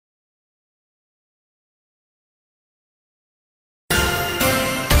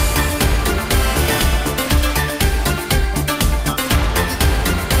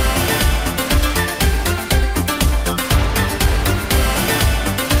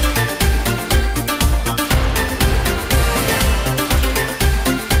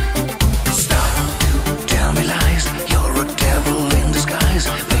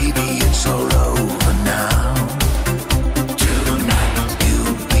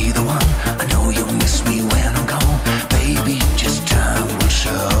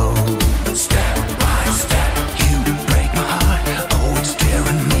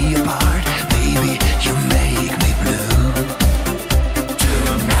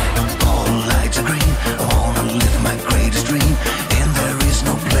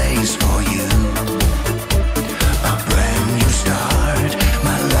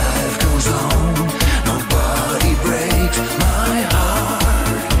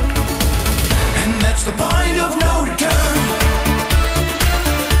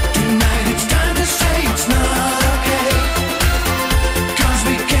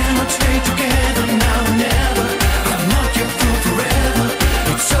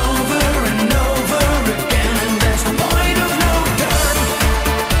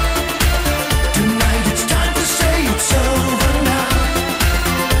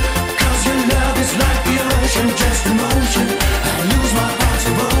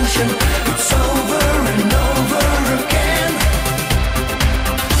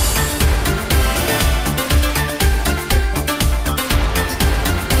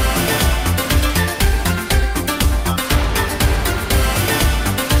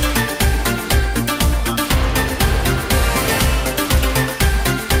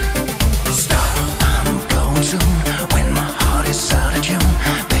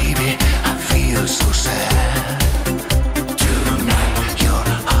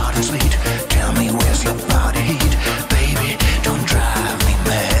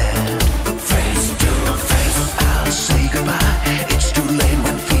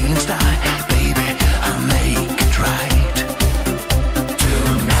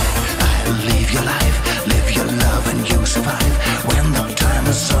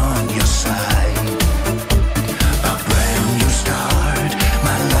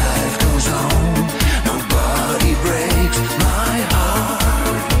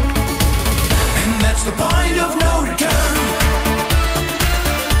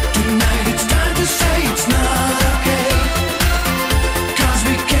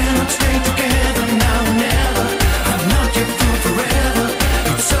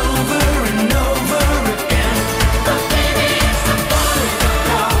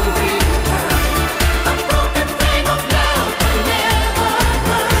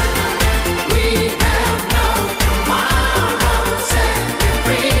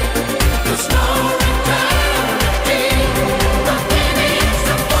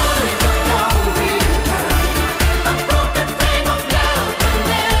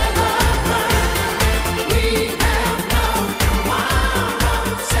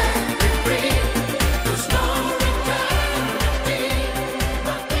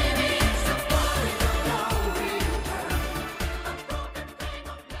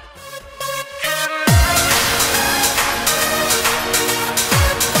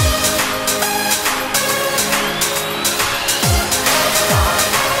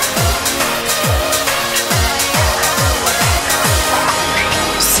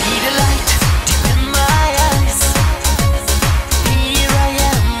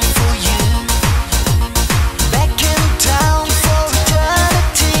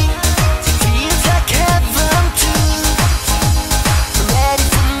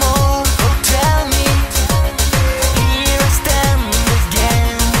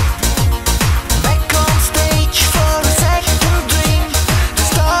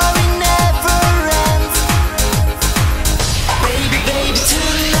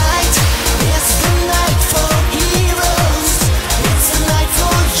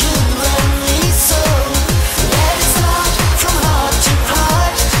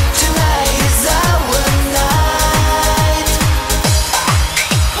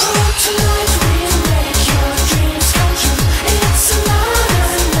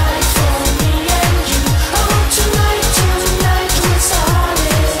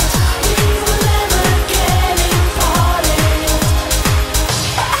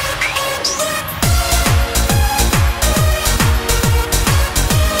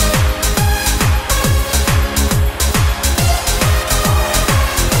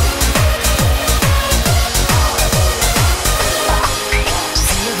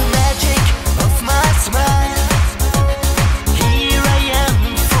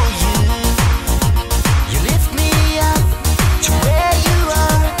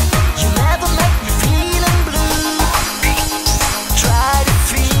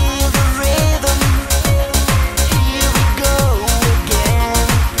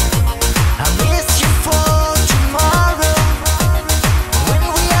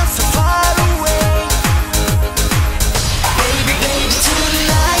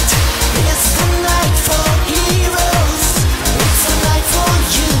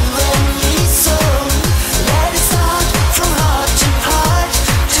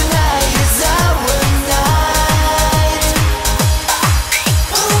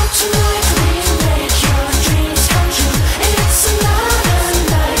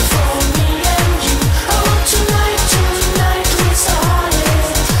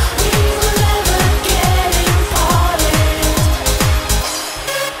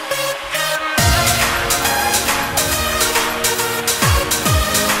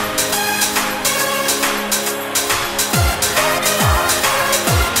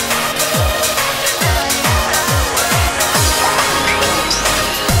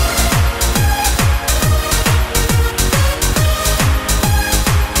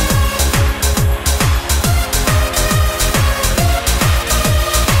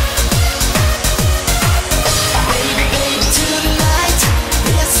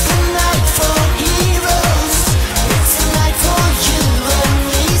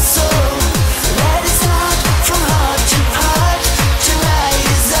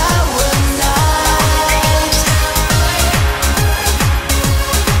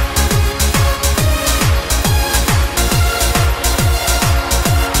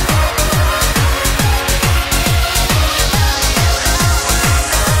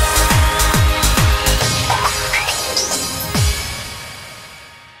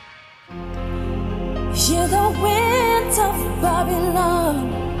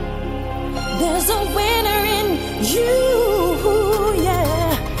there's a winner in you,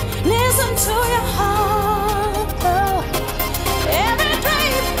 yeah. Listen to your heart, oh. Every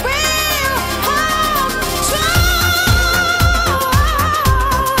dream will come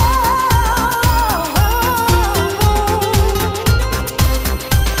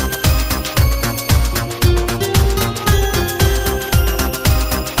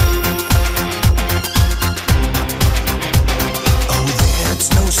Oh, that's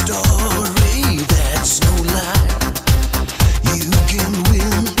no story, that's no lie.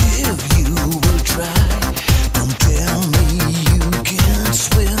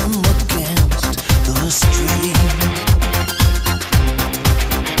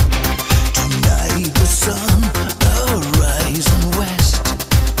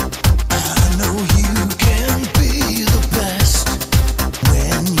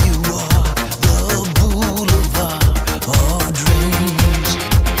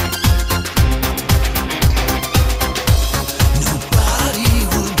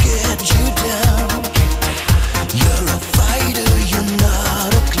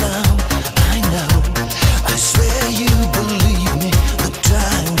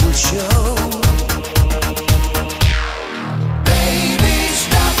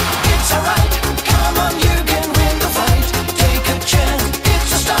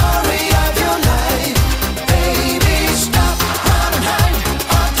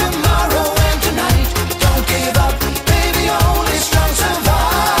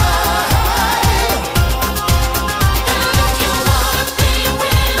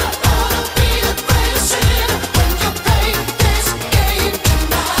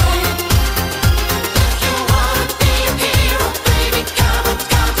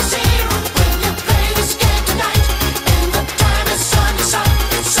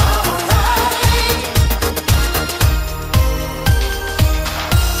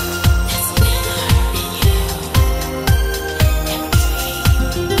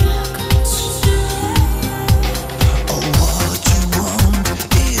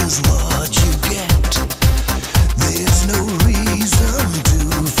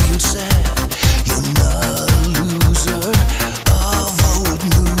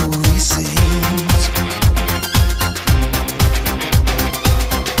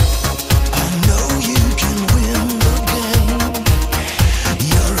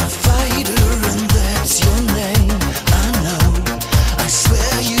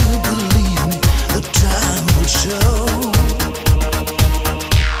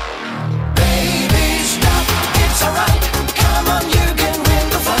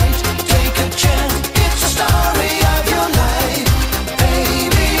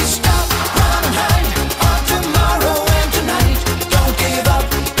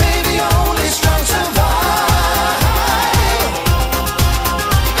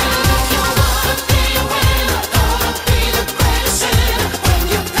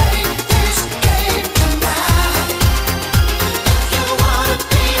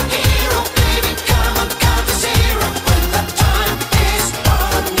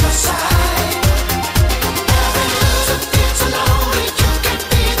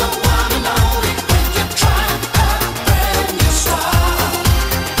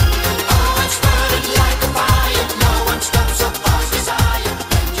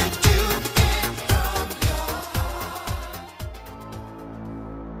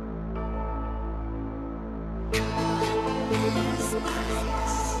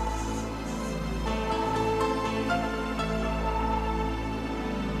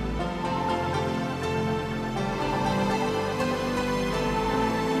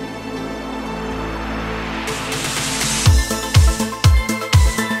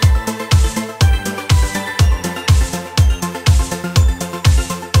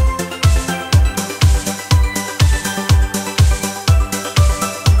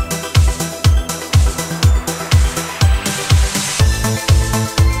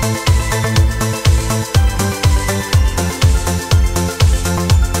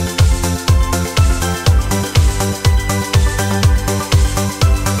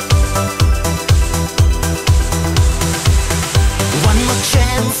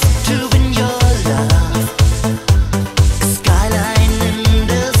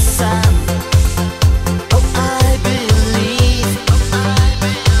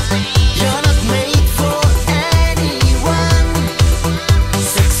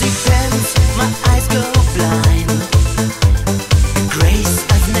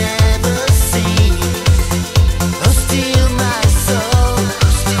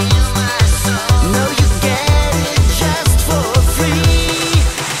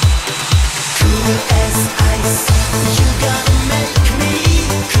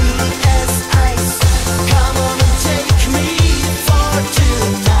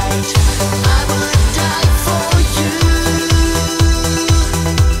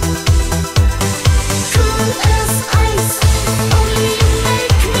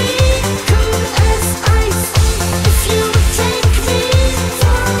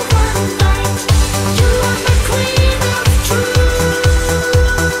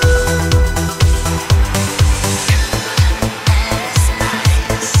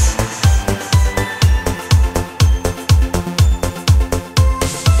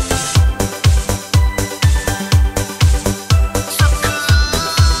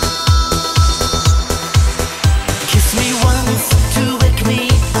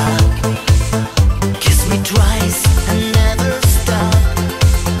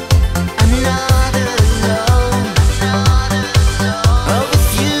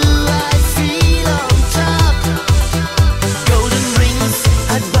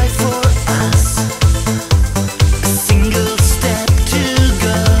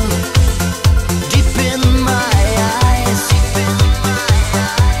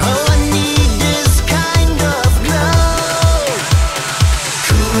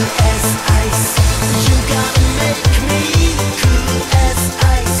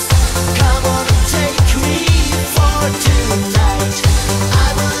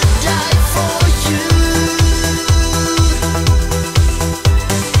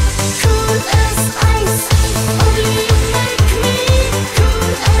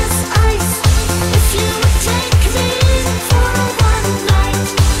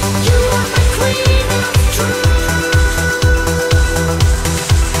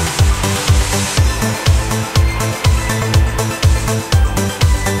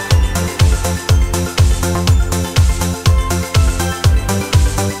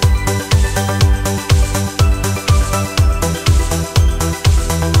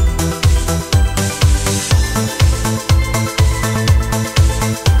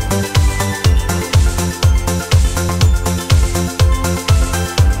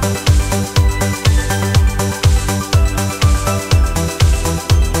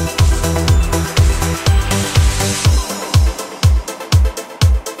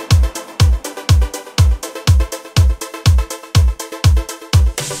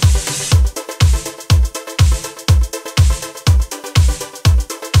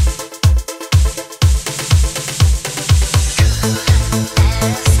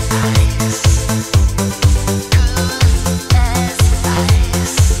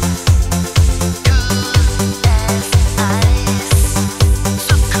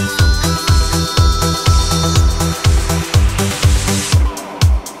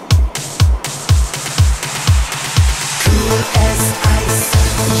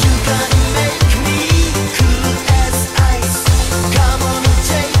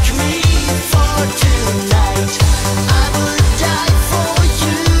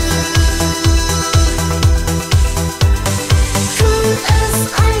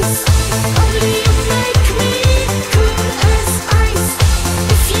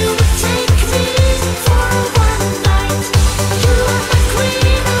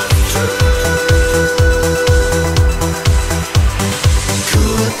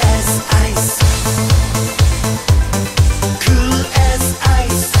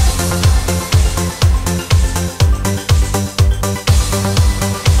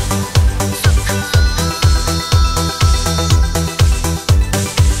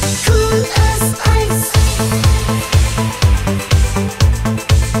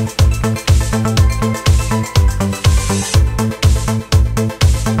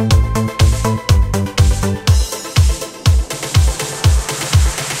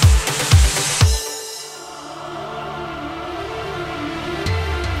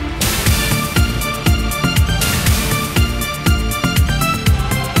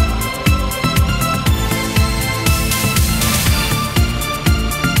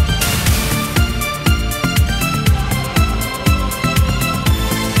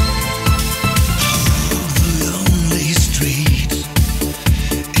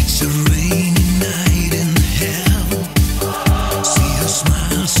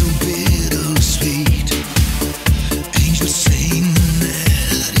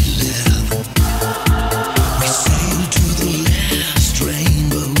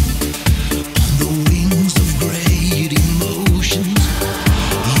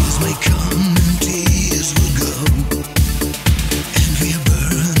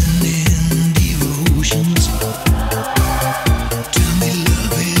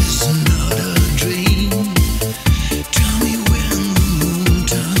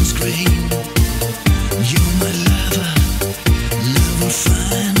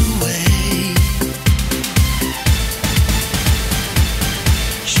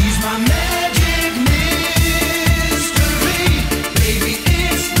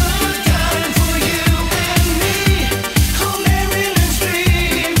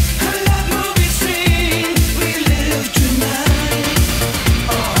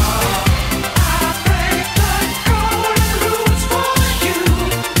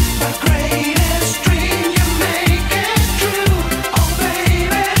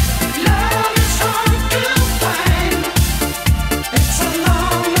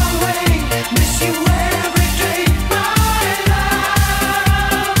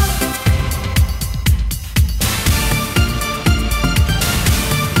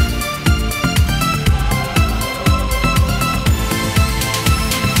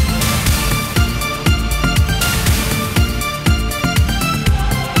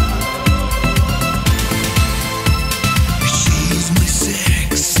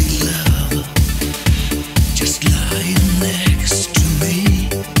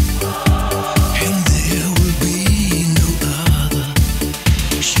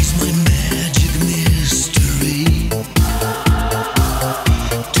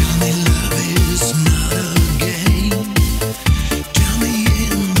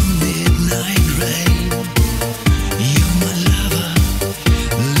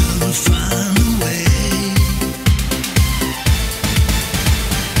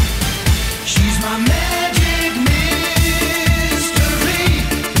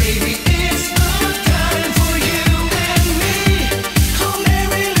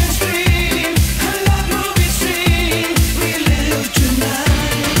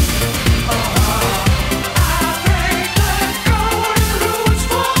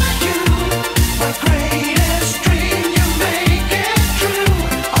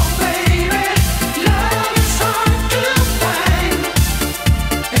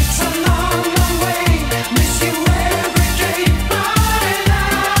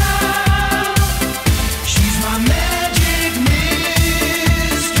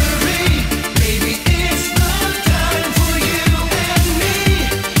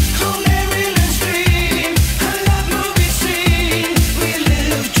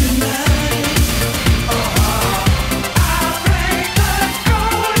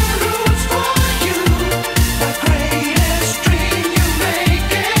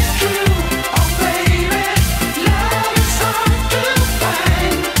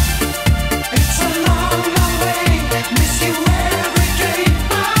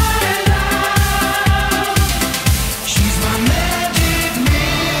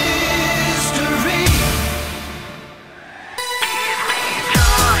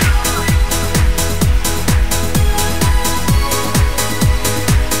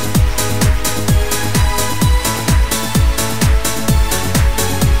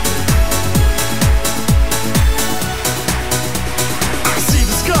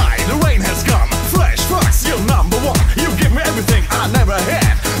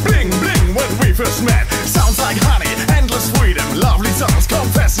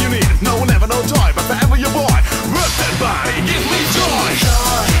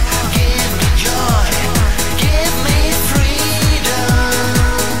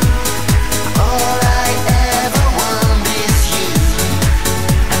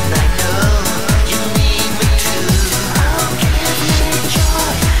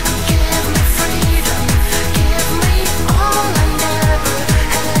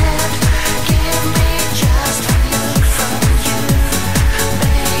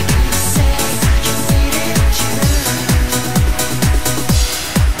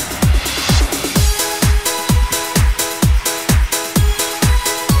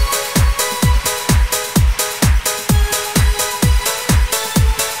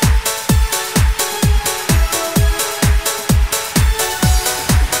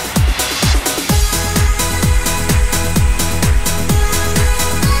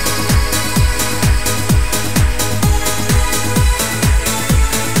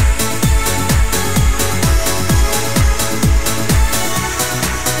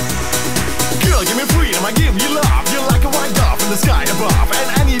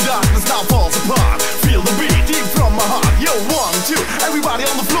 Everybody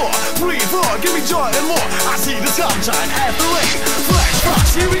on the floor, 3, 4, give me joy and more. I see the sunshine after rain. Flash,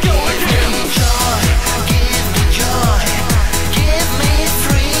 flash, here we go again. Give me joy, give me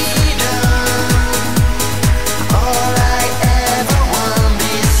freedom. All I ever want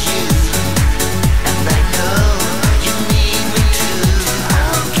is you, and I know you need me too.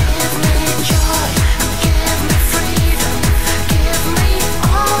 Oh, give me joy, give me freedom, give me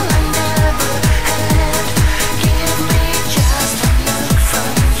all I never had. Give me just a look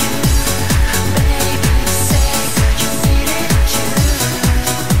from you, baby, say you need it too.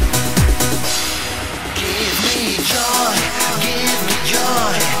 Give me joy.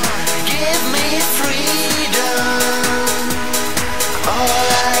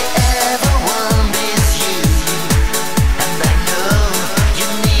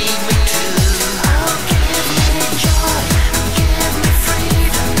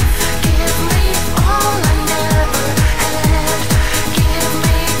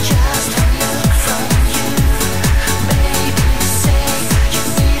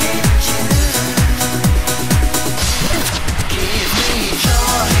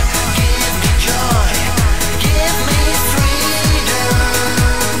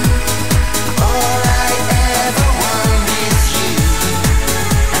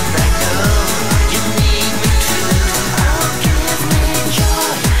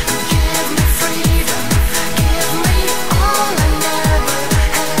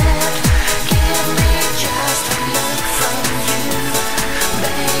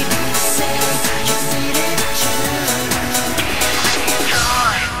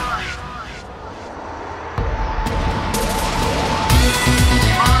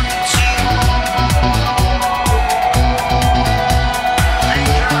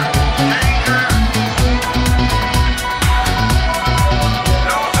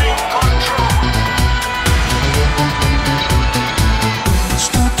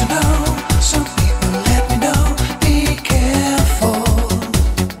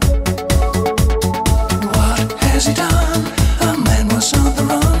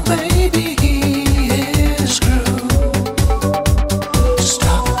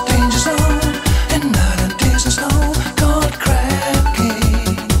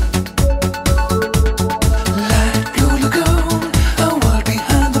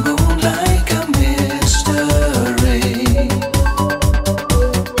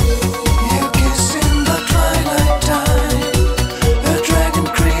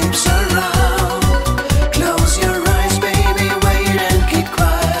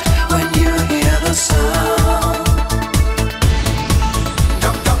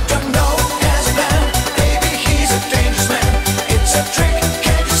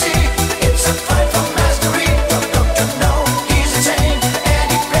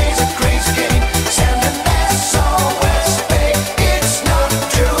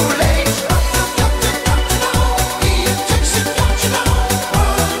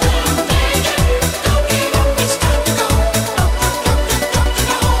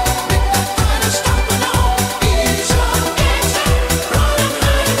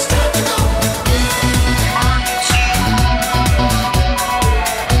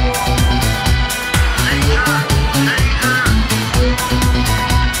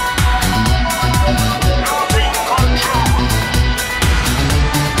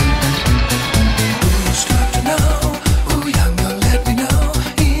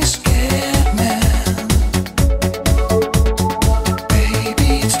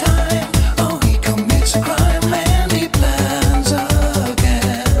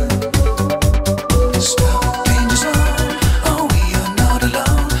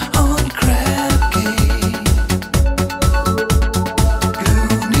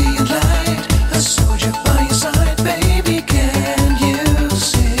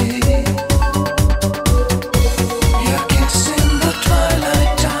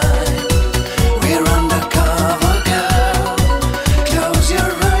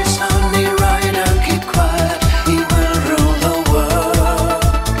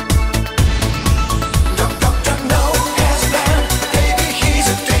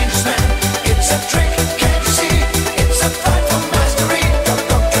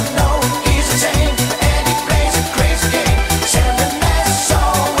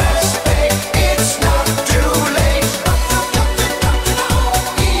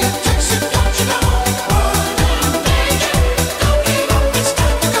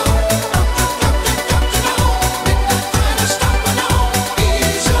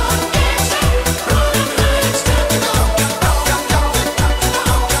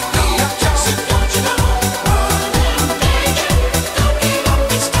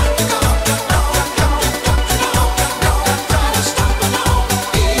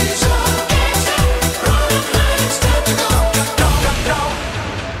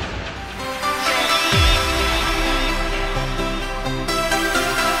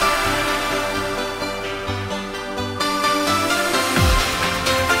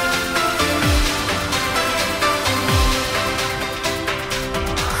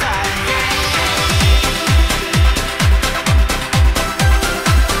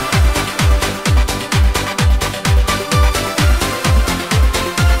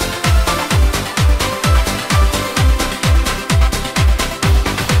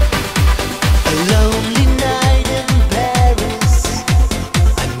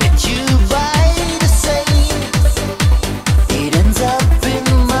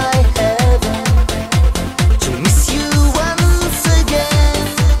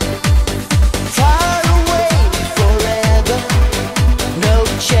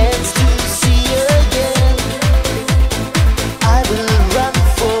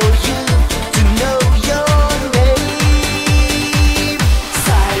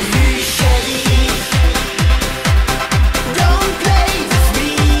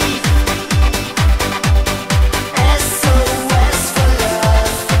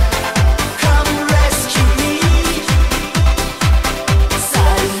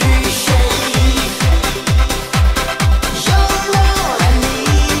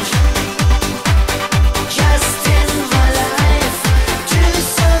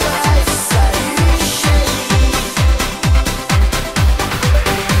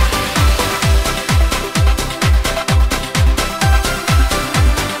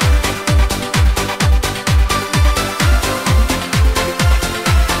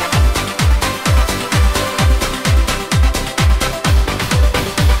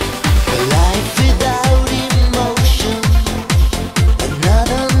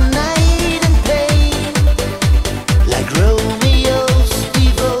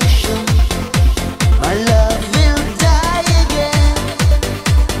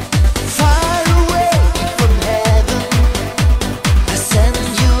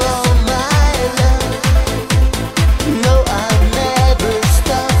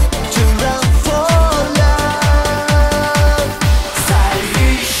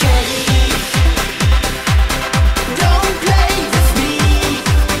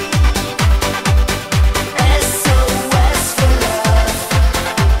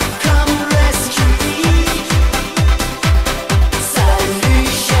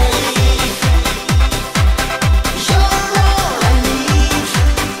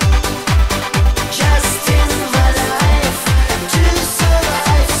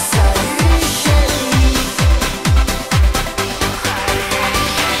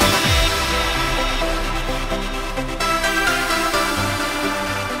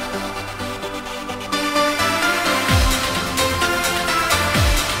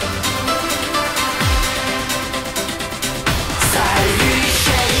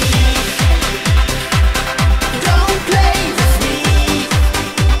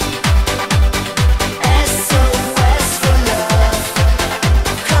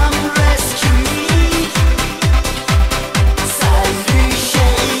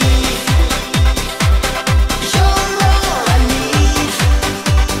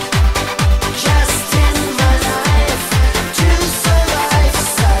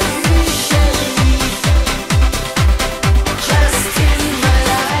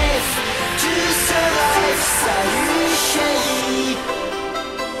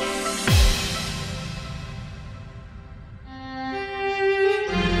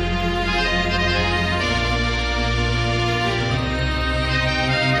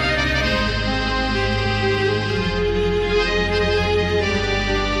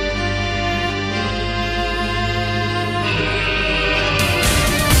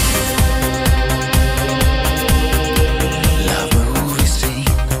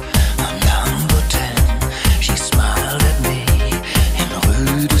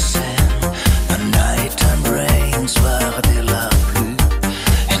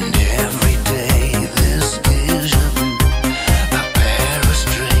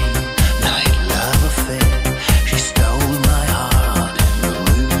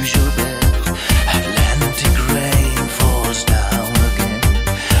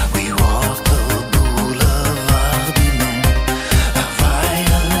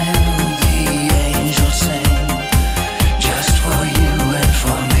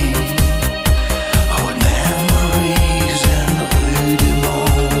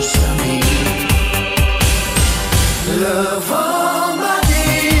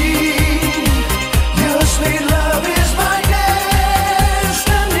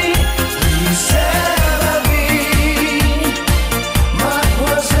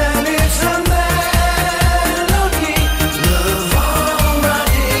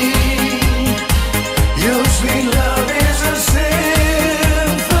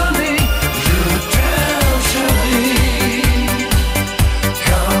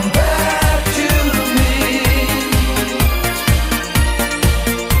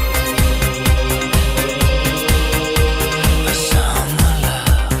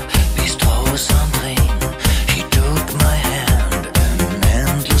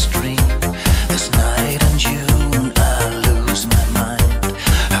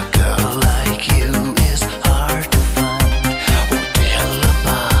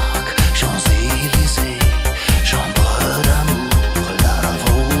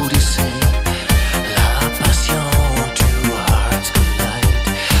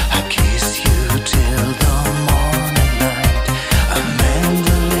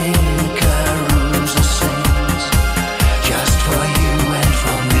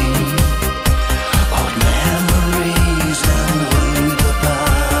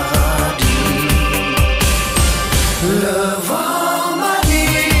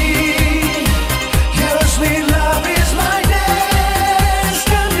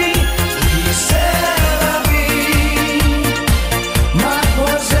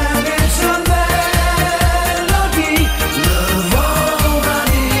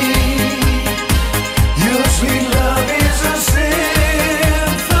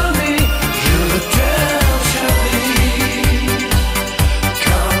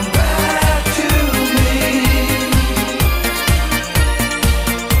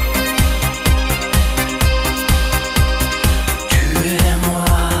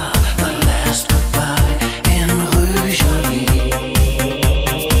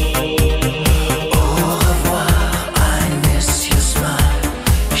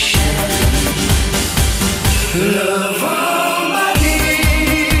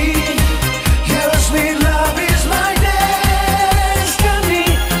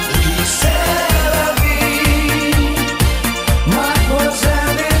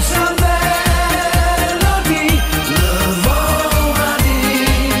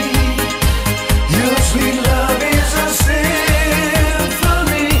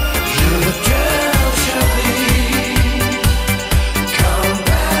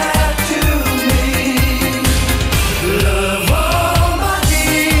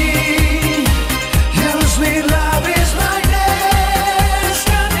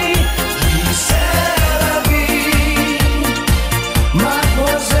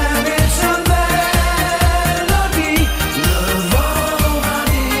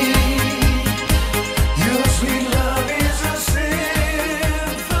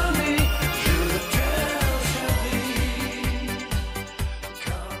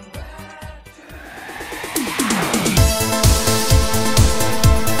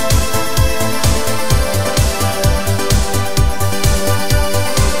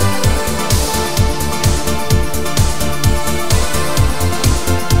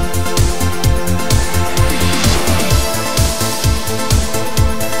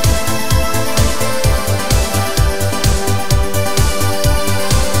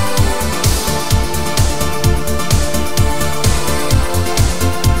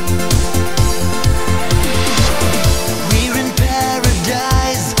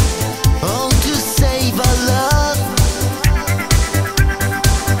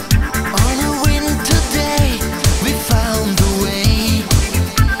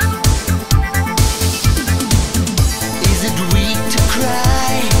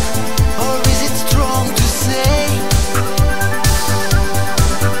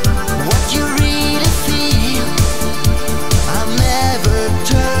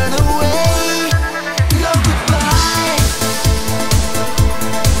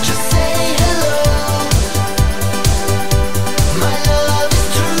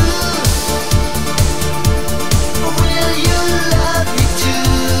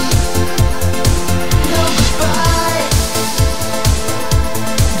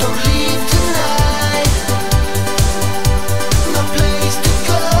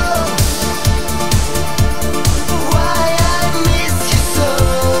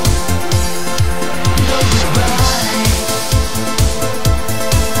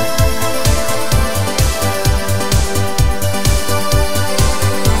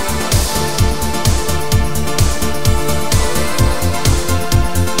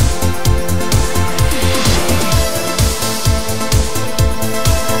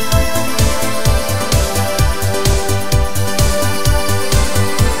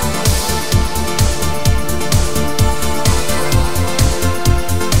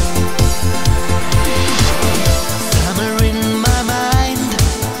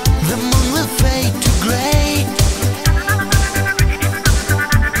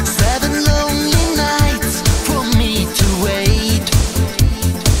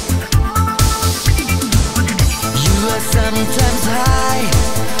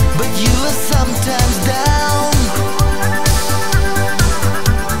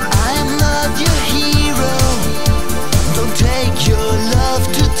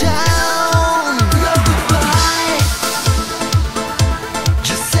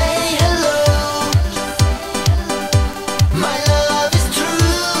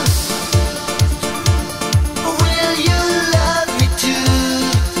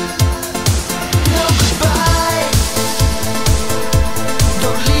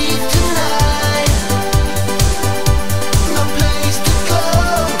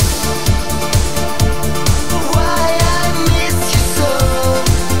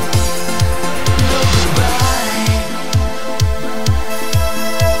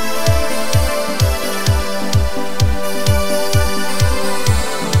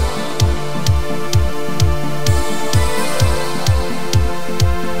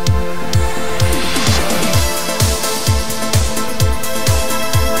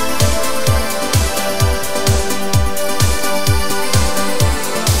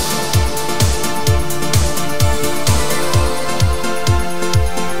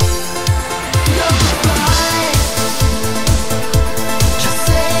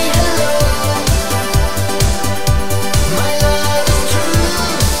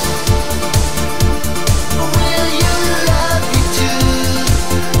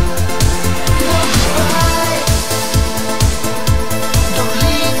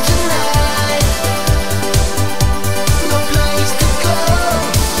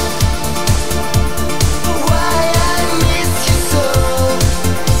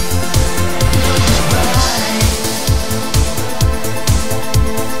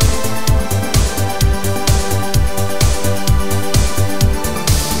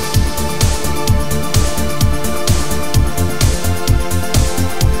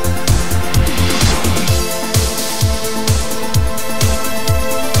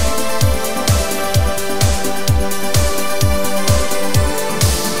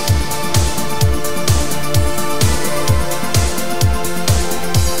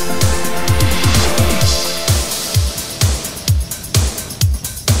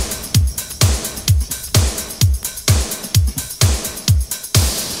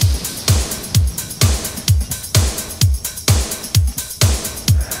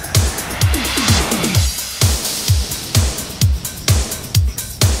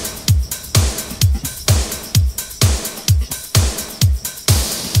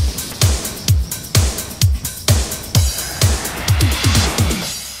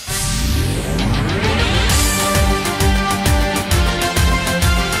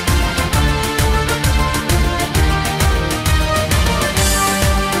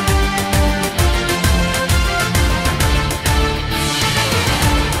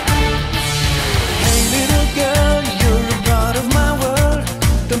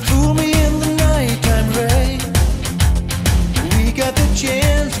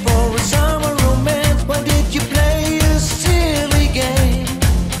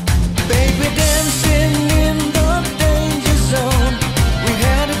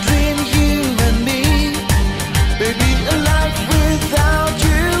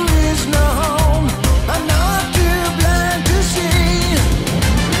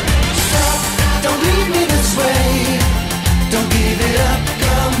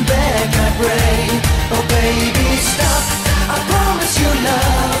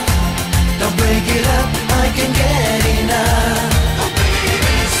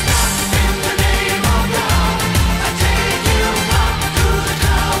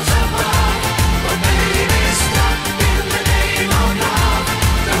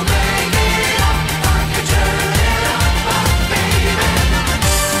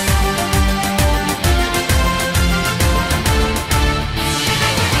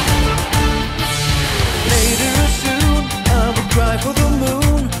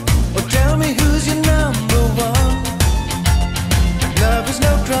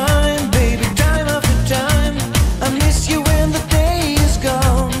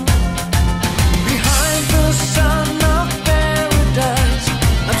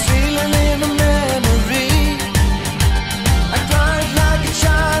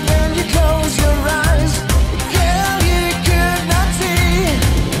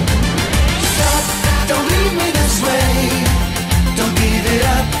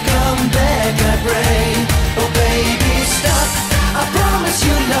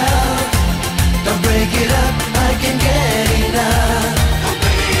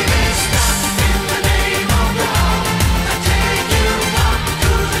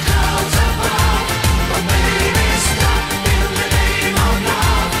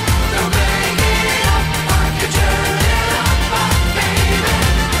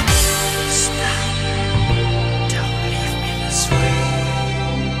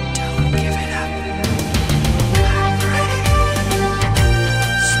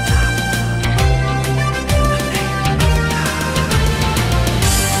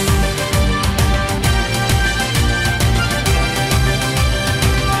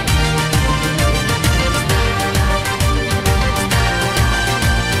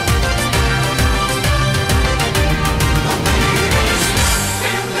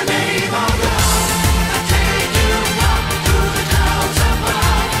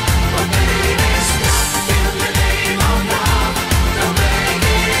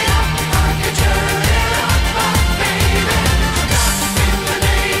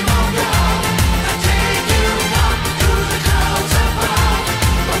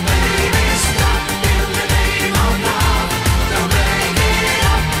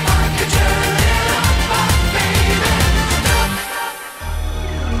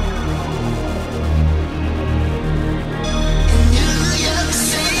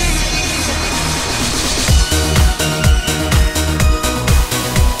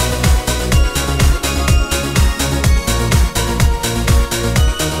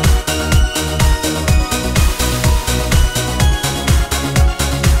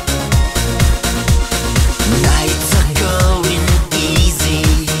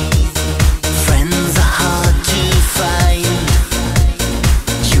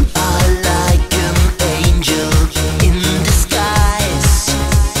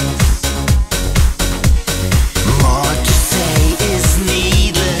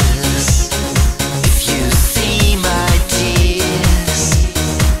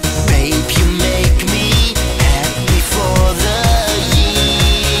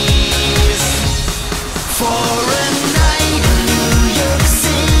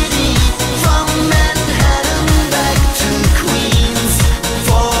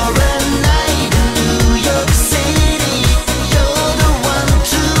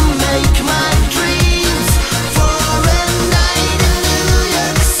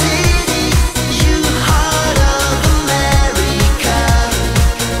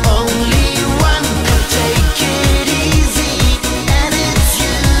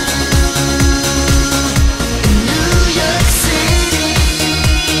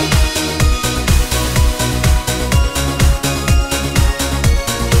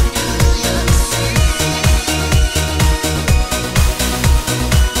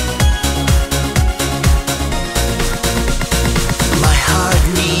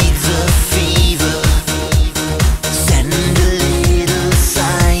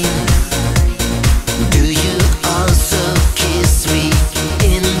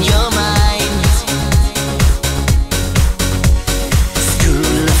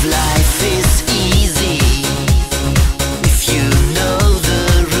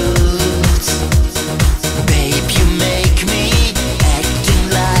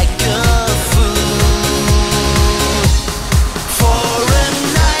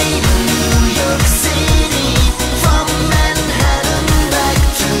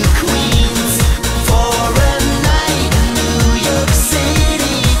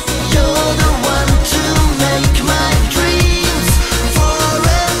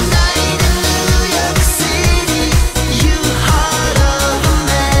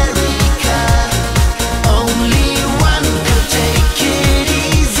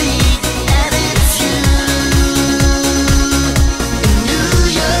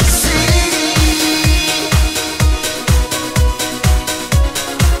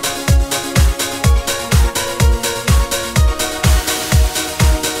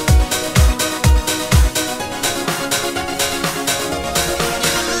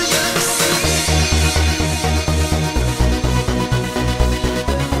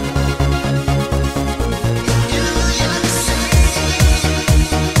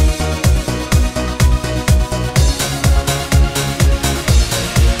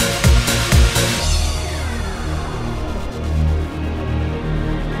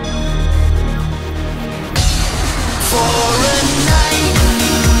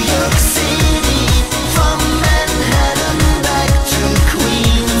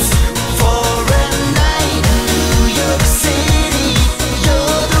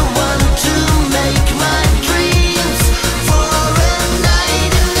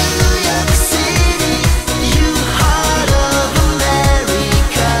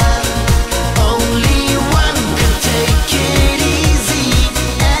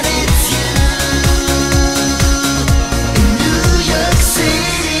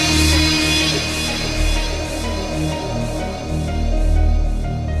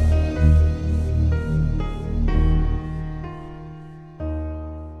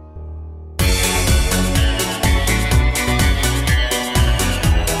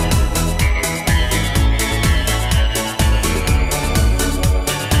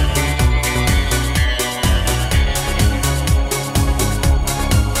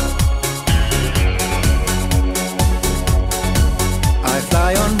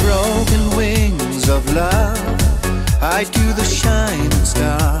 love, I to the shining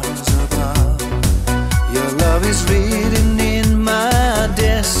stars above. Your love is written in my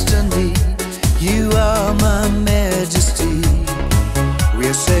destiny. You are my majesty.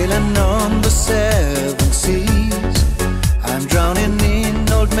 We're sailing on the seven seas. I'm drowning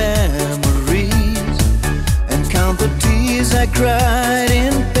in old memories and count the tears I cried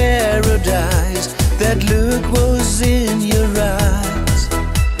in paradise. That look was in your eyes.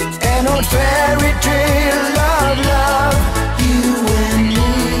 An old fairy tale of love, you and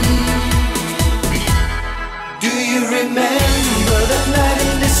me. Do you remember that night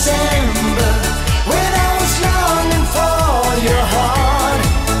in December when I was longing for your heart?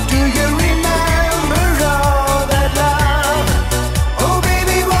 Do you remember all that love? Oh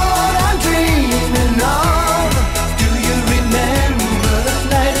baby, what I'm dreaming of. Do you remember that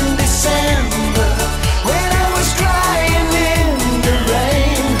night in December when I was crying in the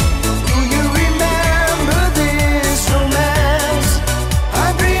rain? Do you remember this romance?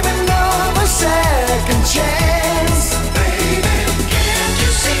 I'm dreaming of a second chance. Baby, can't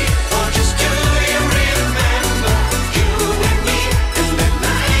you see, or just do you remember you and me in that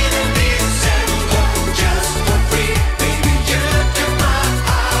night in December? Just for free, baby, you took my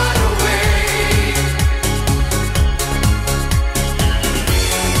heart away.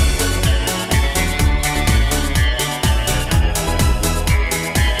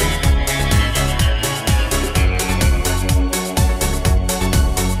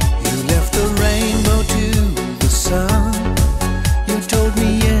 You left the rainbow to the sun. You told me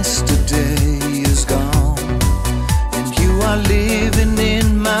yesterday is gone, and you are living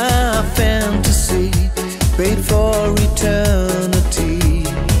in my fantasy, paid for eternity.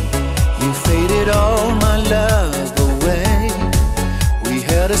 You faded all my love away. We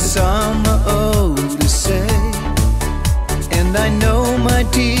had a summer odyssey, and I know my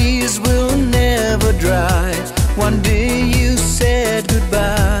tears will never dry. One day you said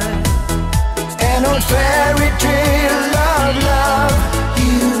goodbye. An old fairy tale of love,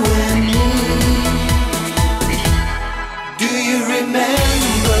 you and me. Do you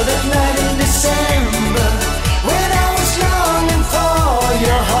remember that night in December when I was longing for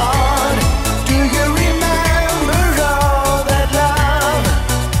your heart? Do you remember all that love?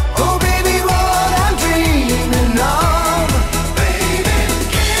 Oh baby, what I'm dreaming of. Baby,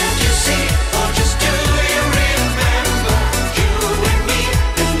 can't you see, or just do you remember you and me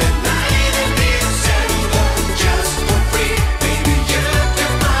in that night in December? Just for free, baby, you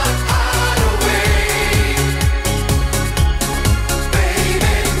took my heart away.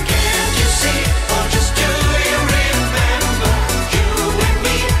 Baby, can't you see, or just do you remember you and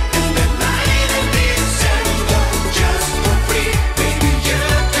me in that night in December? Just for free, baby, you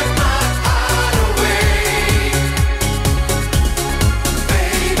took my heart away.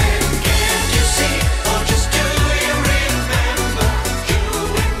 Baby, can't you see, or just do you remember you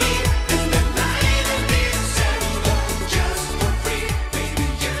and me in that night in December? Just for free, baby,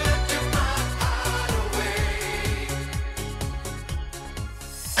 you took my heart away.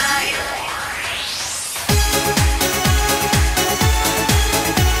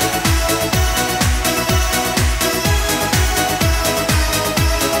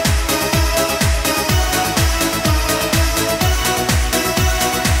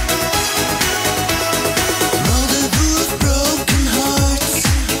 Rendezvous of broken hearts,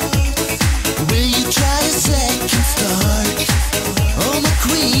 where you try a second start. Oh my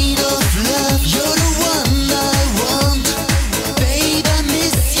queen of love, you're the one I want. Babe, I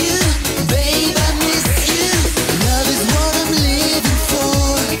miss you, babe, I miss you. Love is what I'm living for.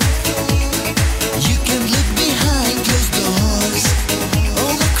 You can look behind closed doors.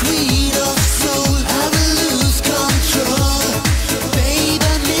 Oh my queen of soul, I will lose control. Babe,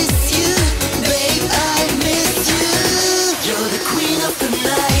 I miss you, babe, I miss you. You're the queen of the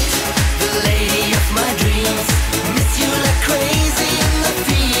night, the lady of my dreams. Miss you like crazy and I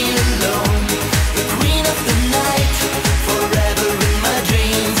feel alone. The queen of the night, forever in my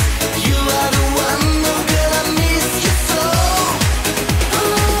dreams. You are the one, oh girl, I miss you so.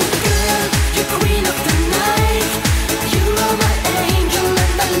 Oh girl, you're queen of the night. You are my angel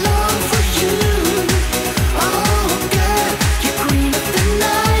and I long for you. Oh girl, you're queen of the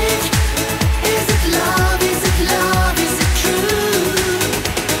night. Is it love, is it love, is it true?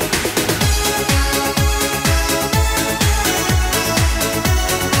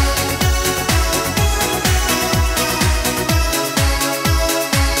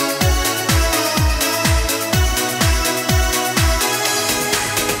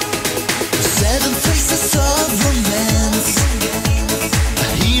 Seven faces of romance. A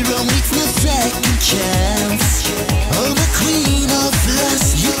hero needs no second chance. Oh, the queen of lust,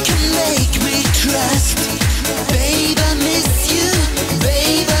 you can make me trust.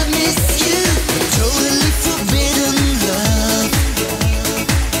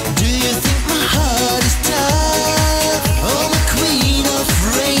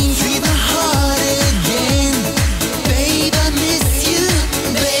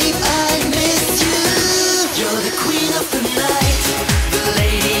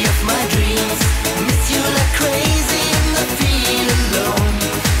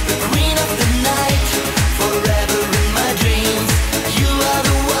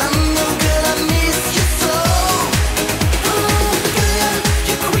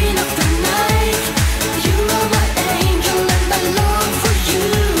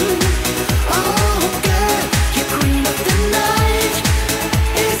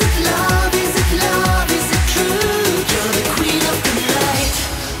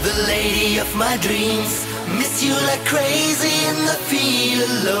 lady of my dreams. Miss you like crazy and I feel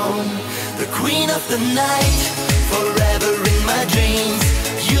alone. The queen of the night, forever in my dreams.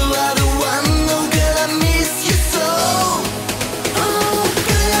 You are the one, oh girl, I miss you so. Oh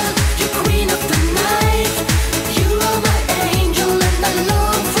girl, you're queen of the night. You are my angel and I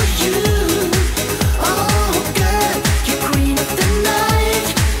long for you. Oh girl, you're queen of the night.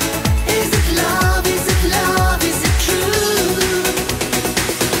 Is it love, is it love, is it true?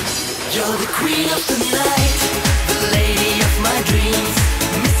 You're the queen of the night, the lady of my dreams.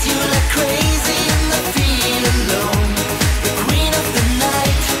 Miss you like crazy and I feel alone. The queen of the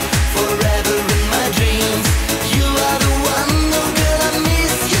night, forever in my dreams. You are the one, oh girl, I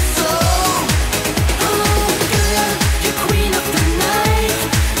miss you so. Oh girl, you're queen of the night.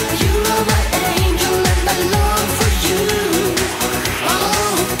 You are my angel and I long for you.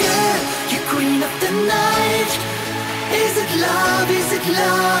 Oh girl, you're queen of the night. Is it love, is it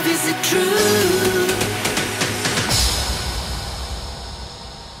love, is it true?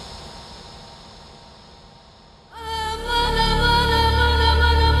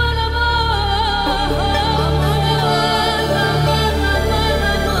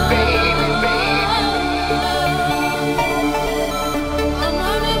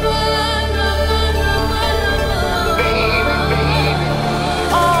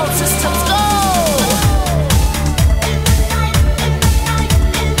 All systems go.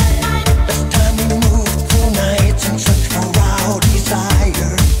 Let's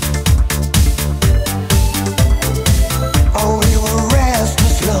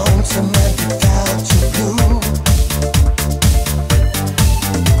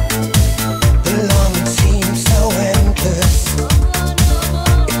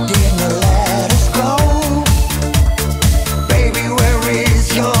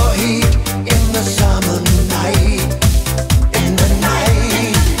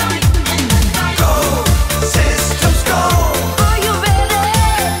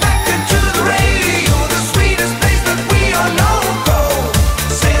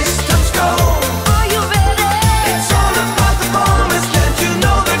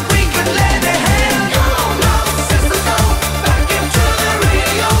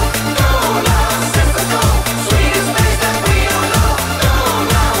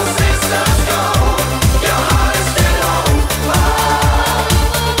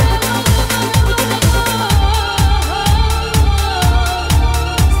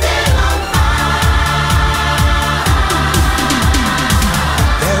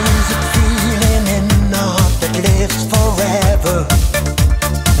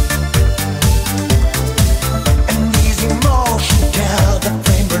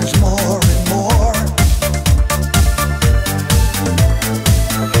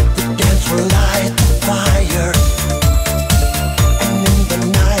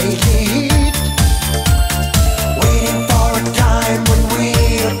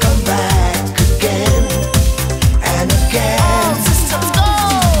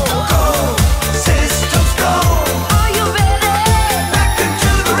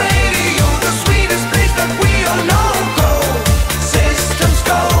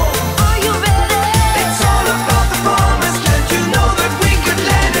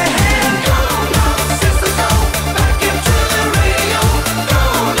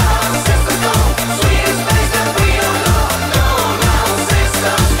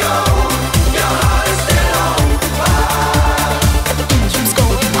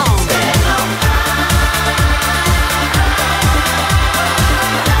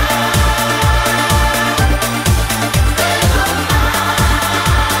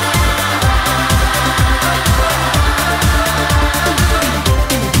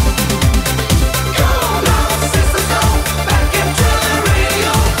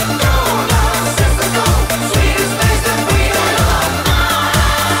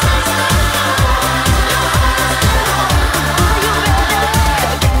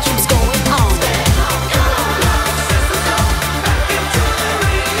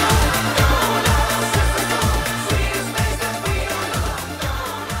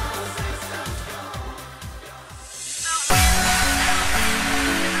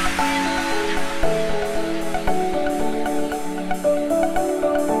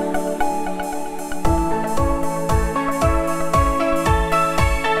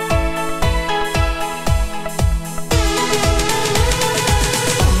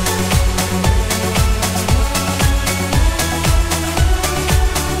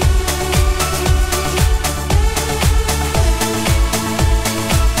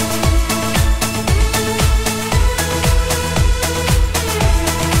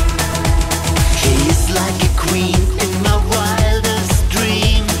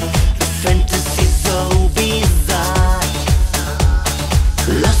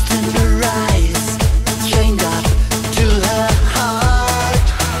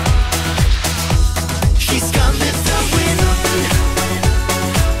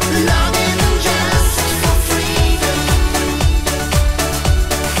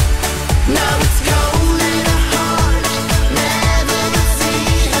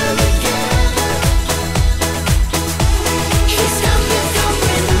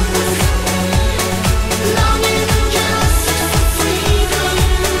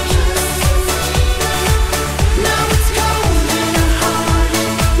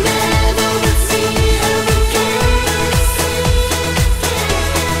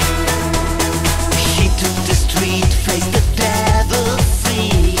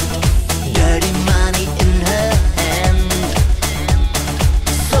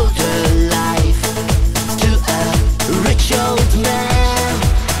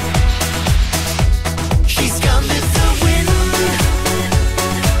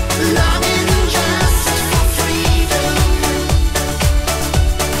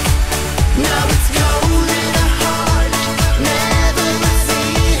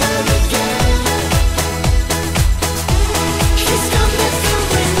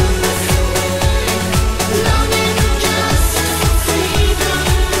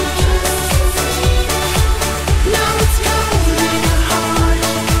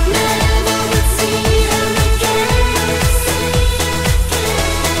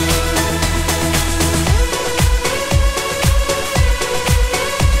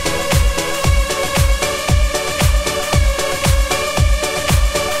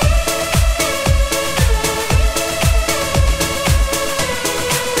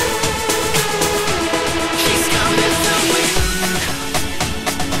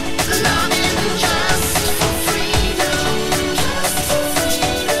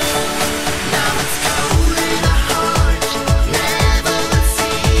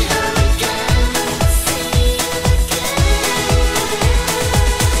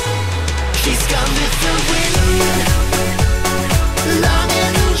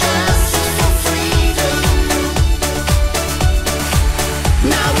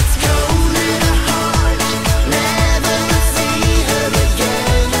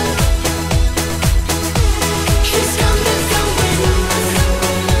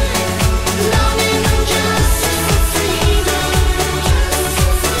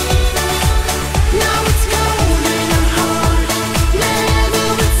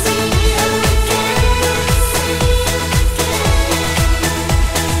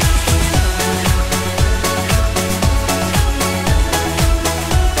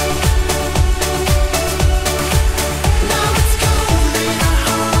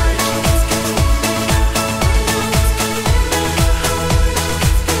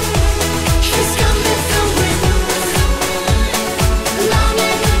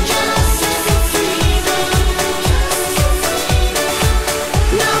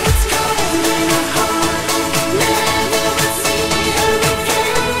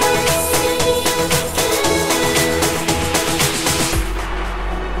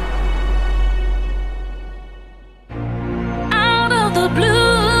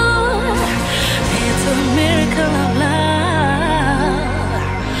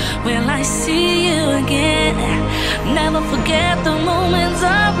I see you again. Never forget the moments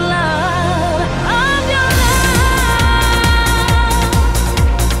of love, of your love.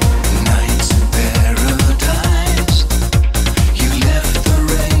 Nights in paradise, you left the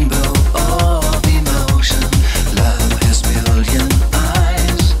rainbow of emotion. Love has million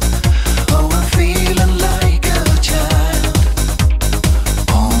eyes. Oh, I'm feeling like a child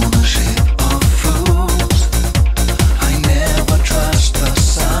on a ship of fools. I never trust the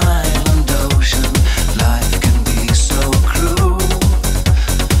silent ocean. Life can be so cruel.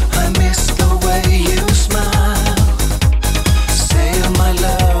 I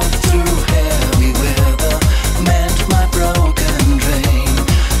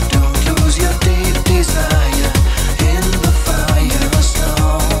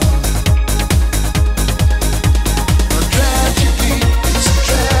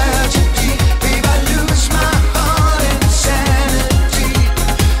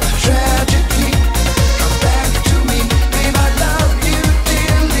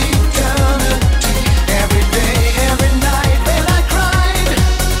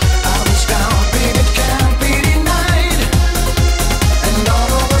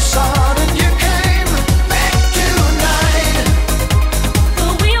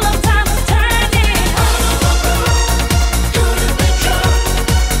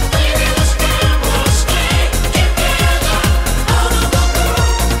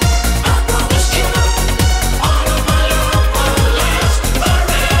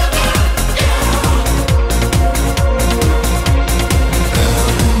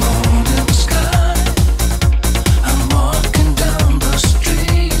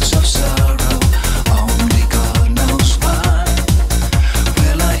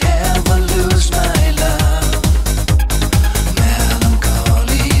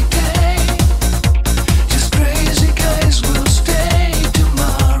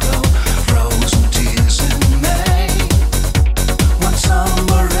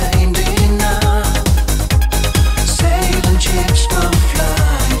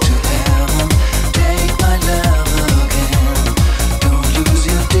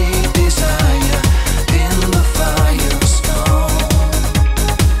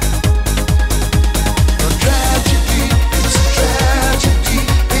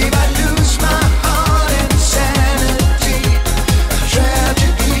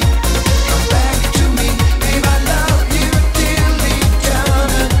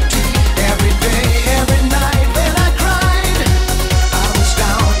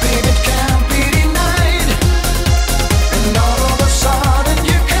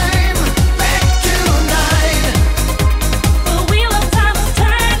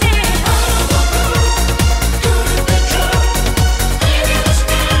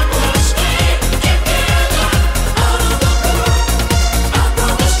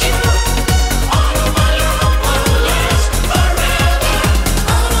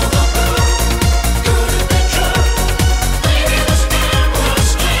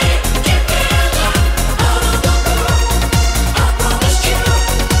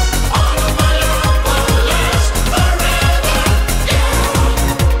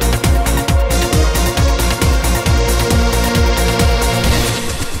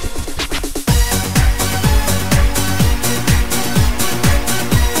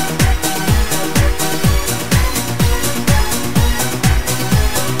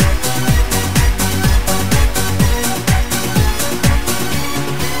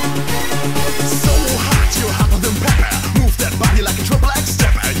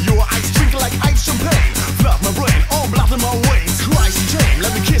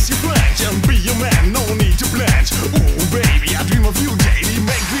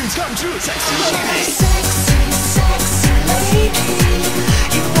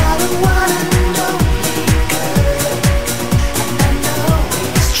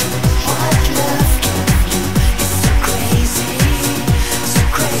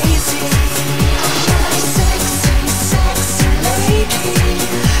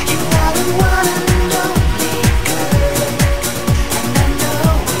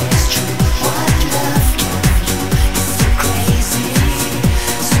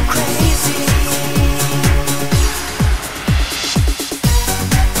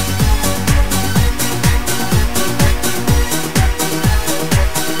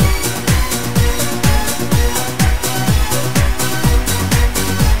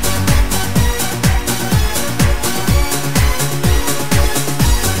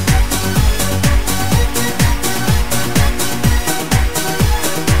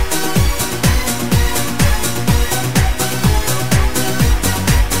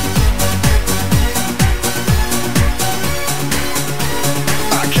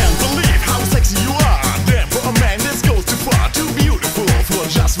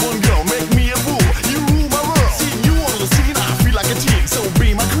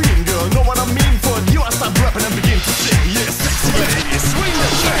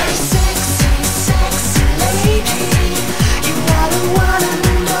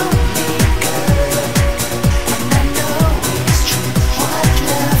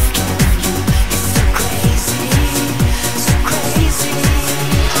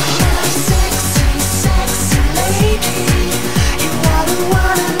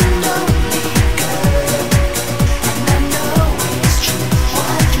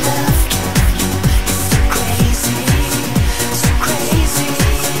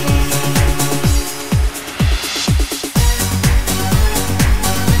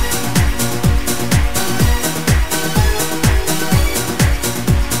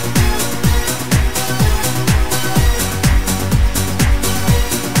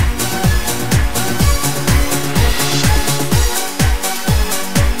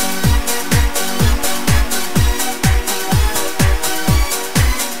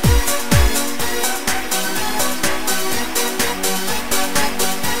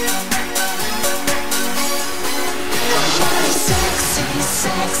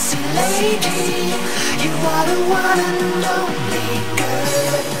lady. You are the one and only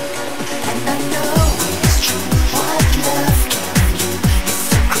girl. And I know it's true what love can do. It's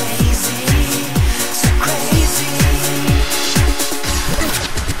so crazy, so crazy.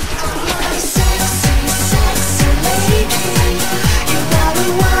 Oh my sexy, sexy lady. You are the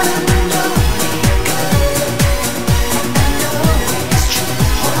one and only girl. And I know it's true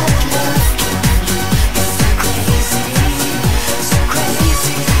what love can do. It's so crazy, so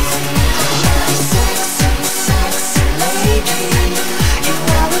crazy. Oh my sexy, sexy lady. You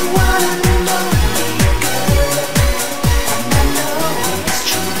are the one and only girl. And I know it's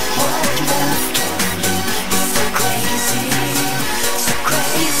true what love can do. It's so crazy, so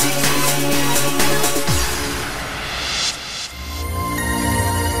crazy.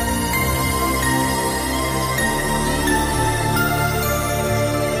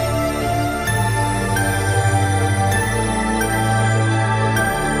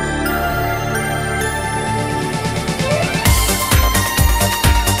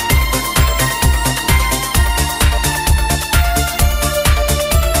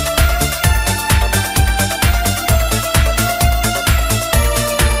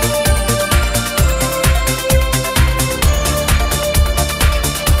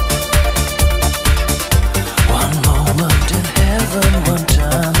 One moment in heaven, one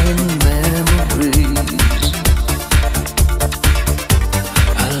time in memories.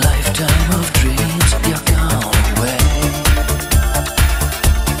 A lifetime of dreams, you're gone away.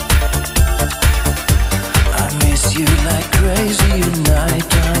 I miss you like crazy in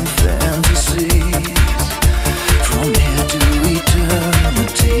nighttime fantasies. From here to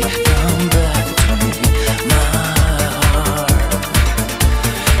eternity, come back to me, my heart.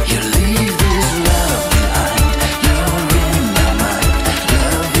 You leave this love behind. You're in my mind.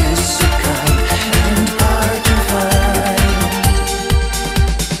 Love is so kind and hard to find.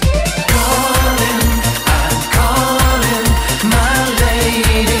 Calling, I'm calling, my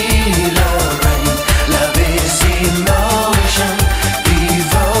lady Lorraine. Love is emotion,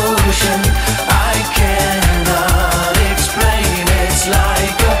 devotion. I cannot explain. It's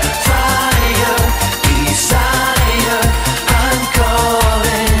like a fire, desire. I'm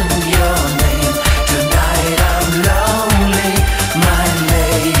calling your name. Tonight I'm lonely, my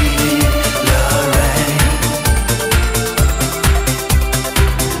lady Lorraine.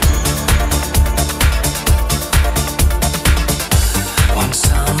 One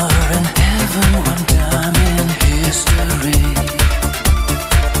summer in heaven, one time in history.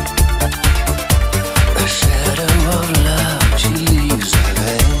 A shadow of love, she leaves her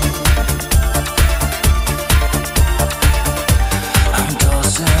veil. I'm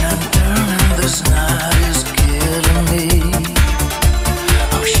tossing and turning, this night is killing me.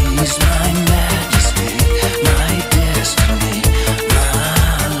 Oh, she's my majesty, my destiny, my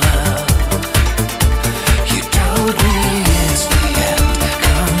love. You told me it's the end,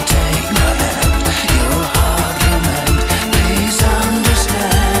 come take my hand. Your heart will mend, please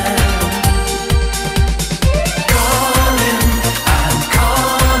understand. Calling, I'm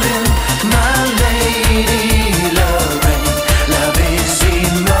calling, my lady Lorraine. Love is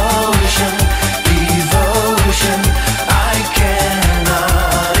emotion, devotion. I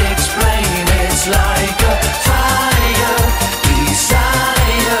cannot explain. It's like a fire,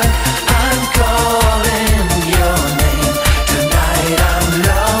 desire. I'm calling your name. Tonight I'm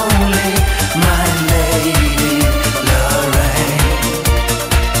lonely, my lady Lorraine.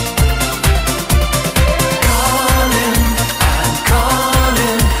 Calling, I'm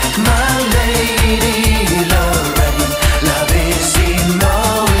calling, my lady Lorraine. Love is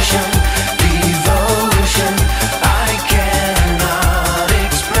emotion, devotion. I cannot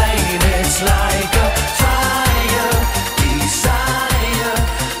explain. It's like a fire, desire.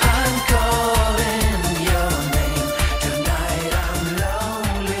 I'm calling your name. Tonight I'm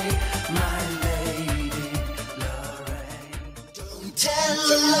lonely, my lady Lorraine. Don't tell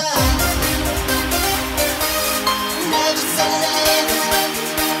a lie. Never say it.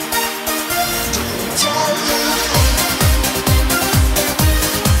 Don't tell a lie.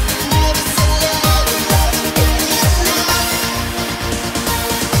 Never say it.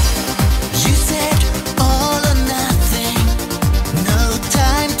 You said all or nothing. No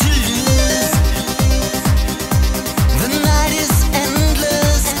time to lose. The night is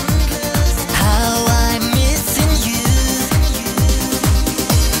endless. How I'm missing you.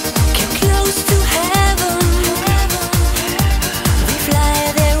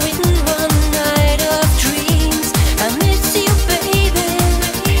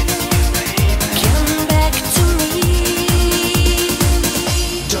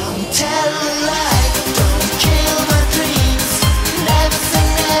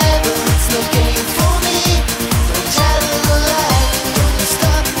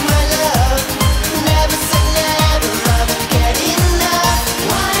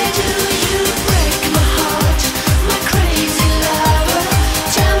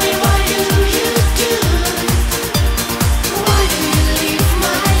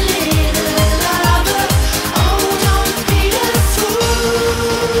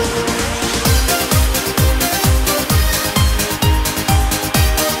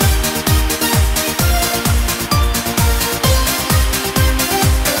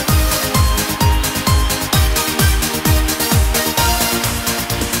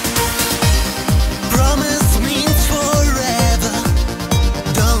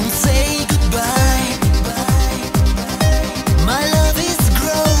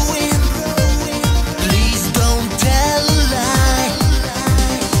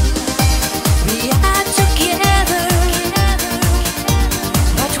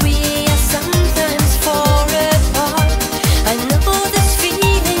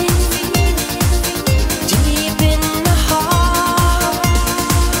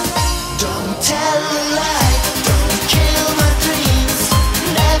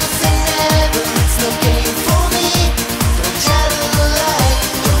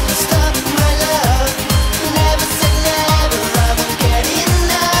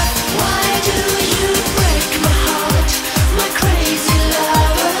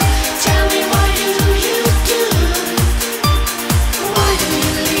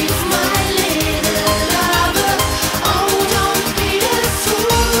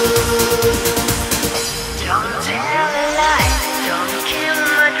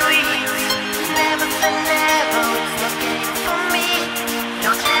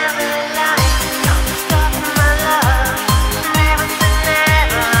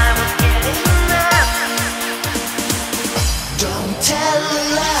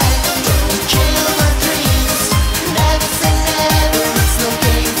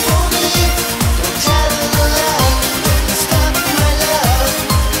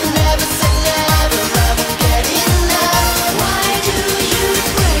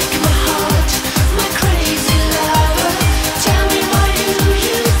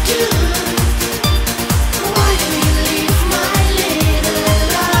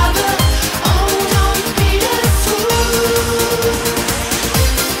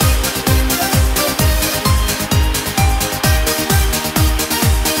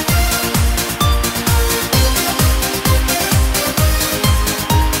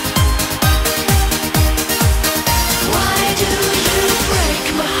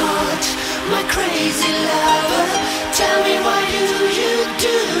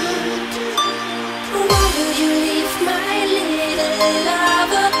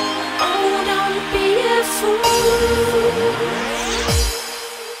 fool.